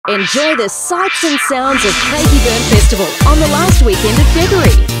Enjoy the sights and sounds of Craigieburn Festival on the last weekend of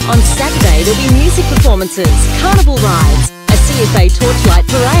February. On Saturday there'll be music performances, carnival rides, a CFA Torchlight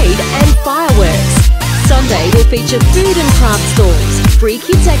Parade and fireworks. Sunday will feature food and craft stalls, free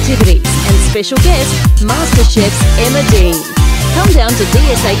kids activities and special guest, Master Chefs Emma Dean. Come down to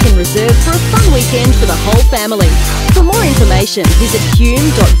DSA Can Reserve for a fun weekend for the whole family. For more information, visit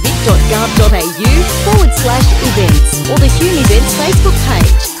hume.vic.gov.au/events or the Hume Events Facebook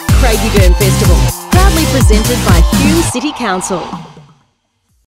page. Craigieburn Festival, proudly presented by Hume City Council.